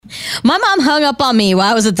My mom hung up on me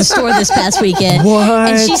while I was at the store this past weekend.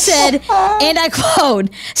 What? And she said, and I quote,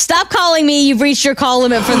 "Stop calling me. You've reached your call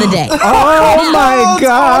limit for the day." Oh my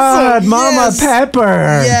God, awesome. Mama Yes.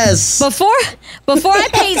 Pepper. Yes. Before I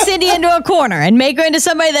paint Cindy into a corner and make her into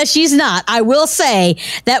somebody that she's not, I will say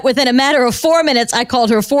that within a matter of 4 minutes, I called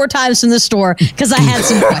her 4 times from the store because I had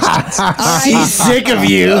some questions. All right? She's sick of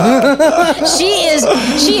you.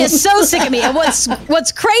 She is so sick of me. And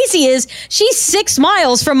what's crazy is she's 6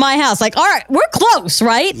 miles from my house. Like, all right, we're close,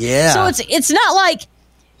 right? Yeah. So it's not like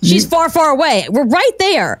she's far, far away. We're right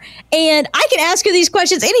there. And I can ask her these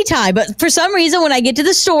questions anytime. But for some reason, when I get to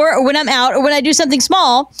the store or when I'm out or when I do something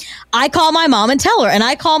small, I call my mom and tell her. And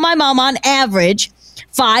I call my mom on average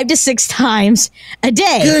 5 to 6 times a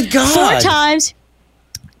day. Good God. 4 times.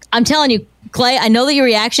 I'm telling you, Clay, I know that your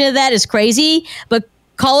reaction to that is crazy, but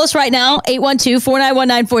call us right now,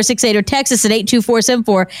 812-491-9468, or text us at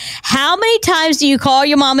 82474. How many times do you call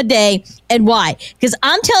your mom a day and why? Because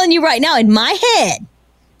I'm telling you right now, in my head,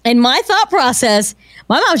 in my thought process,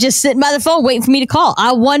 my mom's just sitting by the phone waiting for me to call.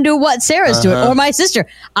 I wonder what Sarah's doing, or my sister.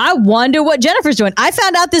 I wonder what Jennifer's doing. I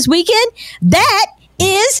found out this weekend that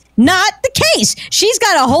is not the case. She's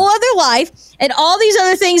got a whole other life and all these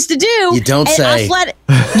other things to do. You don't and say.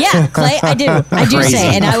 Yeah, Clay, I do. I do Crazy.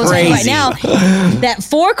 say. And I will tell you right Crazy. now that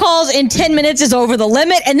 4 calls in 10 minutes is over the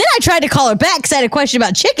limit. And then I tried to call her back because I had a question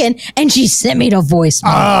about chicken, and she sent me to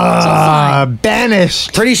voicemail. So fine.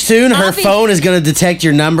 Banished. Pretty soon, her I'll be- phone is going to detect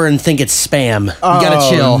your number and think it's spam. You got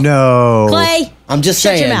to chill. No. Clay, I'm just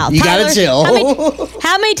shut saying. your mouth. You got to Tyler, chill.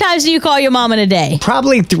 How many times do you call your mom in a day?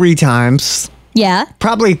 Probably 3 times. Yeah.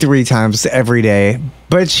 Probably 3 times every day.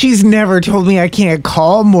 But she's never told me I can't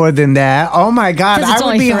call more than that. Oh my God, 'Cause it's I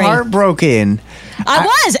would only be 3. heartbroken.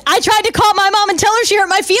 I tried to call my mom and tell her she hurt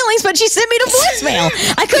my feelings, but she sent me to voicemail.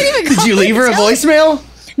 I couldn't even call Did you leave her a voicemail?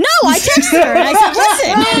 No, I texted her and I said,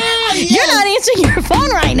 listen, you're not answering your phone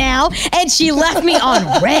right now. And she left me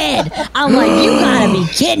on red. I'm like, you gotta be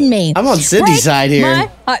kidding me. I'm on Cindy's side here.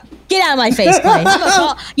 Get out of my face, Clay.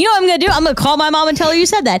 You know what I'm going to do? I'm going to call my mom and tell her you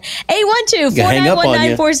said that.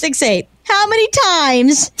 812-491-9468. How many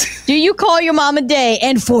times do you call your mom a day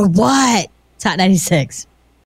and for what? It's Hot 96.